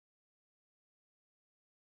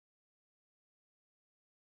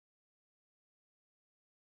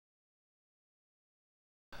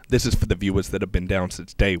This is for the viewers that have been down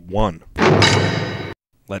since day one.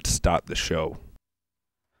 Let's start the show.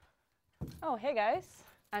 Oh, hey guys.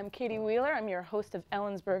 I'm Katie Wheeler. I'm your host of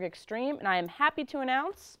Ellensburg Extreme, and I am happy to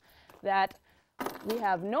announce that we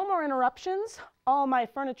have no more interruptions. All my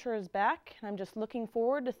furniture is back, and I'm just looking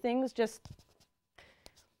forward to things just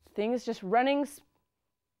running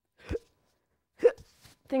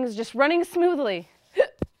smoothly.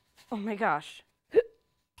 Oh my gosh.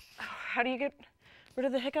 How do you get rid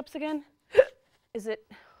of the hiccups again? Is it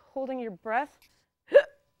holding your breath?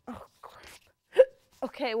 Oh, crap.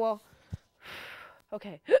 Okay, well,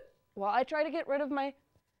 while I try to get rid of my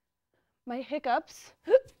hiccups,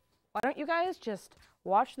 why don't you guys just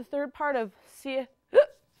watch the third part of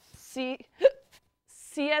CSITF.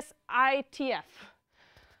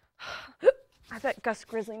 I bet Gus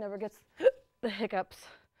Grizzly never gets the hiccups.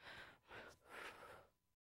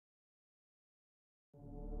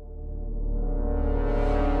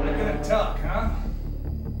 Not gonna talk, huh?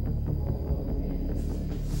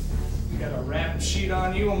 You got a rap sheet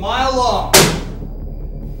on you a mile long.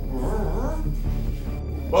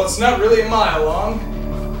 Well, it's not really a mile long.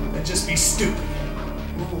 That'd just be stupid.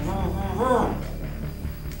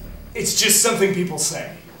 It's just something people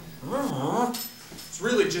say. It's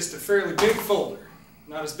really just a fairly big folder.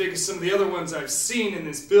 Not as big as some of the other ones I've seen in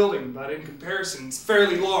this building, but in comparison, it's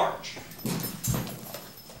fairly large.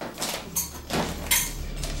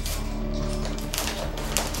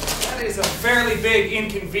 That is a fairly big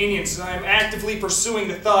inconvenience, and I am actively pursuing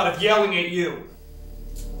the thought of yelling at you.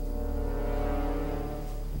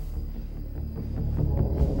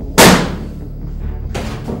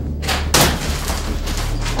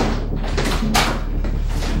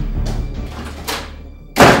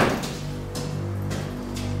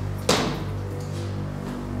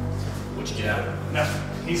 What'd you get out of him? Nothing.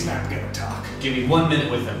 He's not gonna talk. Give me 1 minute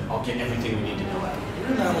with him. I'll get everything we need to know out of him.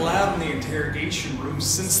 You're not allowed in the interrogation room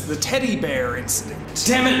since the teddy bear incident.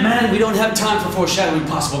 Damn it, man! We don't have time for foreshadowing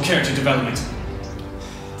possible character development.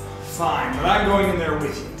 Fine, but I'm going in there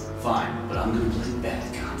with you. Fine, but I'm gonna play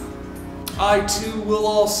bad cop. I too will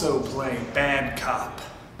also play bad cop.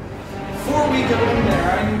 Before we go in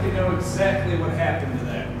there, I need to know exactly what happened to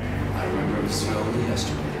that man. I remember it was only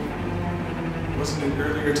yesterday. Wasn't it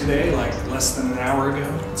earlier today, like less than an hour ago?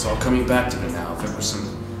 It's all coming back to me now. If it was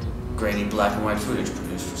some grainy black and white footage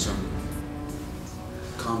produced for some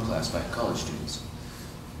comm class by college students.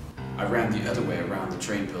 I ran the other way around the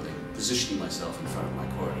train building, positioning myself in front of my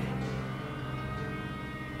quarry.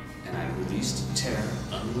 And I released terror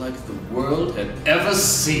unlike the world had ever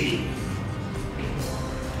seen.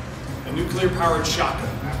 A nuclear-powered shotgun,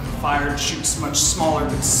 fired, shoots much smaller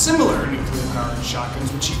but similar nuclear-powered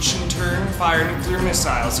shotguns, which each in turn fire nuclear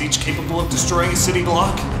missiles, each capable of destroying a city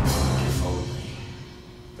block. If only.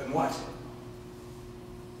 Then what?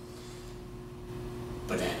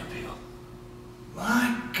 Banana peel.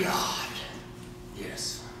 My God.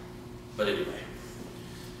 Yes. But anyway,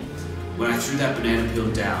 when I threw that banana peel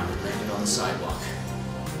down, it landed on the sidewalk.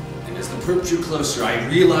 And as the perp drew closer, I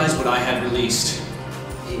realized what I had released.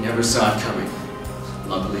 He never saw it coming.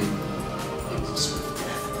 Luckily, it was swift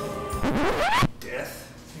death. Death?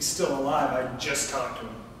 He's still alive. I just talked to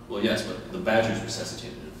him. Well, yes, but the badgers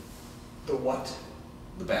resuscitated him. The what?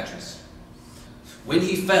 The badgers. When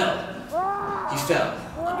he fell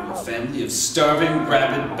under a family of starving,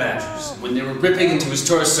 rabid badgers. When they were ripping into his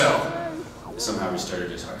torso, they somehow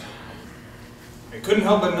restarted his heart. I couldn't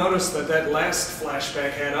help but notice that that last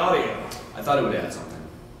flashback had audio. I thought it would add something.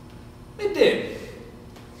 It did.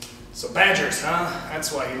 So badgers, huh?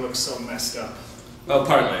 That's why he looks so messed up. Well,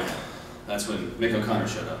 partly. That's when Mick O'Connor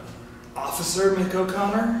showed up. Officer Mick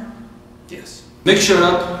O'Connor? Yes. Mick showed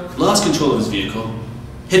up, lost control of his vehicle,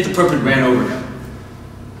 hit the perp and ran over him.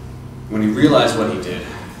 When he realized what he did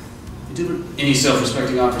what any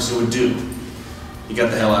self-respecting officer would do. He got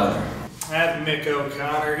the hell out of there. That Mick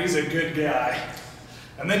O'Connor, he's a good guy.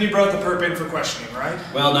 And then you brought the perp in for questioning, right?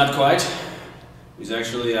 Well, not quite. He's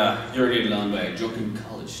actually urinated on by a drunken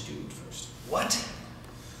college student first. What?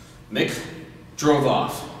 Mick drove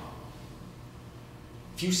off.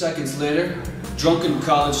 A few seconds later, a drunken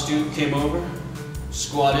college student came over,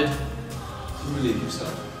 squatted, and relieved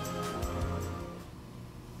himself.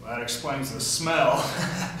 Well, that explains the smell.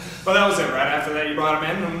 Well, that was it, right? After that, you brought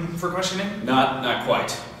him in for questioning? Not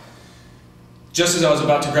quite. Just as I was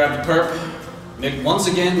about to grab the perp, Mick once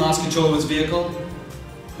again lost control of his vehicle,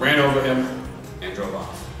 ran over him, and drove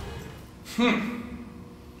off.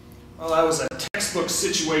 Well, that was a textbook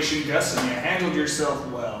situation, Gus, and you handled yourself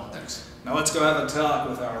well. Thanks. Now let's go have a talk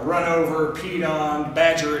with our run over, peed on,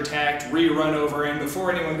 badger attacked, re-run over, and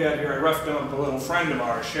before anyone got here, I roughed him up a little friend of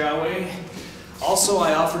ours, shall we? Also,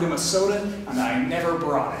 I offered him a soda, and I never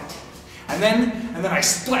brought it. And then I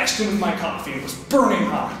splashed him with my coffee, and it was burning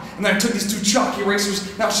hot. And then I took these two chalk erasers,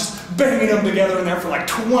 and I was just banging them together in there for like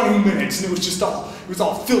 20 minutes, and it was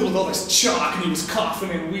all filled with all this chalk, and he was coughing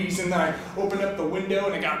and wheezing. And then I opened up the window,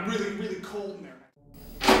 and it got really, really cold in there.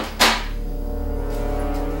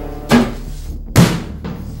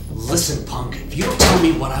 Listen, punk, if you don't tell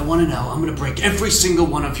me what I want to know, I'm gonna break every single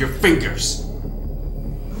one of your fingers.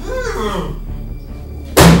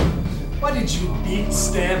 Why did you beat,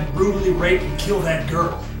 stab, brutally rape, and kill that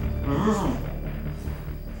girl?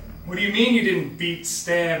 What do you mean you didn't beat,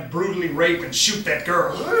 stab, brutally rape, and shoot that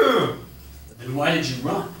girl? Then why did you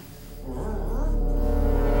run?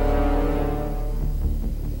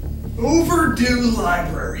 Overdue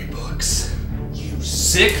library books. You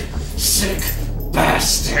sick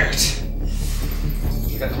bastard!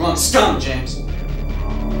 You got the wrong scum, James. Hey,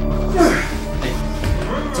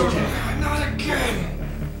 it's okay. Not again.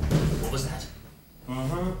 What was that?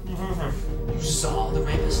 You saw the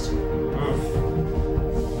rapist?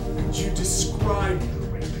 Could you describe the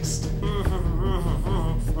rapist?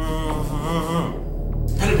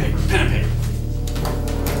 Pen and paper.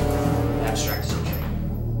 Abstract is okay.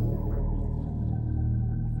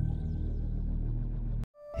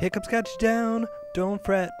 Hiccups got you down, don't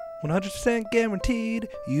fret. 100% guaranteed,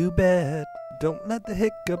 you bet. Don't let the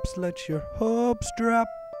hiccups let your hopes drop.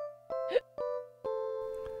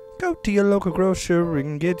 Go to your local grocer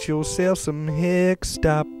and get yourself some Hick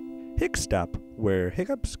Stop. Hick Stop, where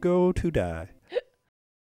hiccups go to die.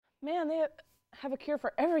 Man, they have a cure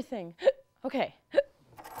for everything. Okay,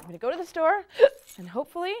 I'm gonna go to the store, and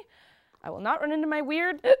hopefully I will not run into my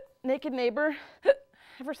weird naked neighbor.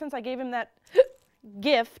 Ever since I gave him that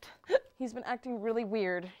gift, he's been acting really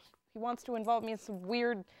weird. He wants to involve me in some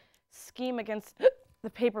weird scheme against the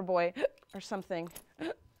paperboy or something.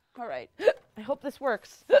 All right, I hope this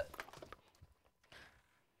works.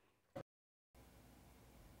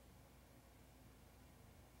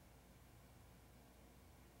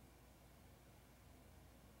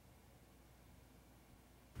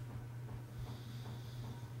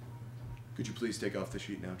 Could you please take off the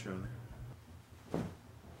sheet now, Charlie?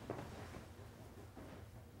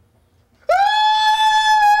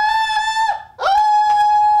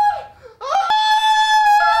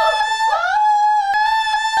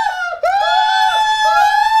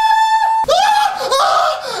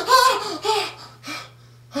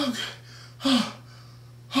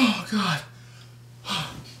 Oh, God.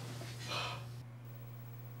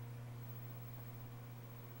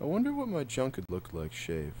 I wonder what my junk could look like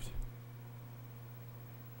shaved.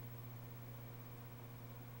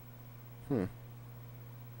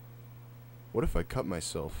 What if I cut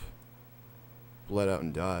myself, bled out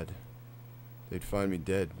and died? They'd find me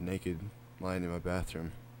dead, naked, lying in my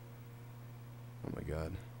bathroom. Oh my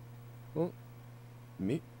God. Well,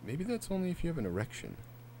 maybe that's only if you have an erection.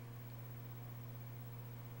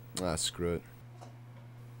 Ah, screw it.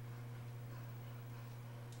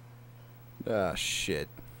 Ah, shit.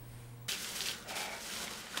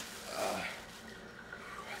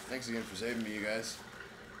 Thanks again for saving me, you guys.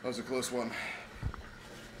 That was a close one.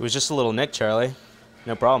 It was just a little nick, Charlie.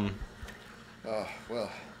 No problem. Oh,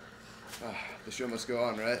 well. The show must go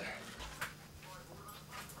on, right?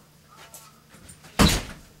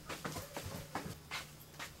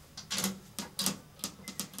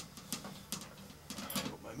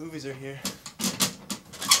 Hope my movies are here.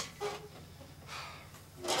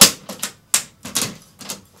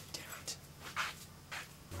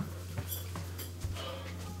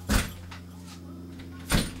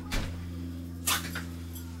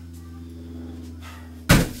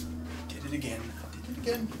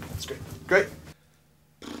 Again. That's great. Great.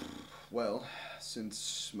 Well,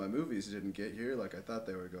 since my movies didn't get here like I thought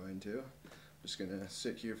they were going to, I'm just gonna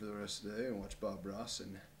sit here for the rest of the day and watch Bob Ross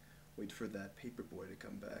and wait for that paperboy to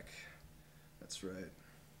come back. That's right.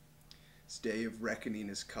 This day of reckoning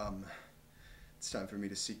has come. It's time for me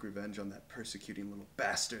to seek revenge on that persecuting little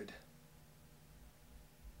bastard.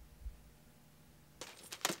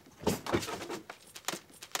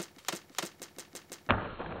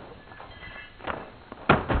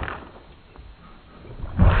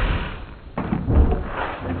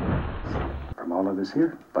 All of us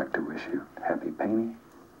here like to wish you happy painting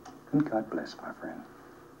and God bless, my friend.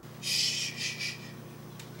 Shh.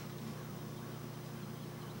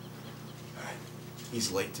 Alright, he's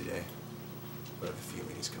late today, but I have a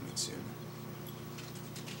feeling he's coming soon.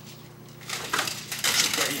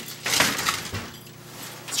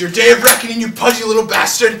 It's your day of reckoning, you pudgy little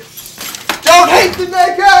bastard! Don't hate the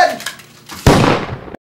naked!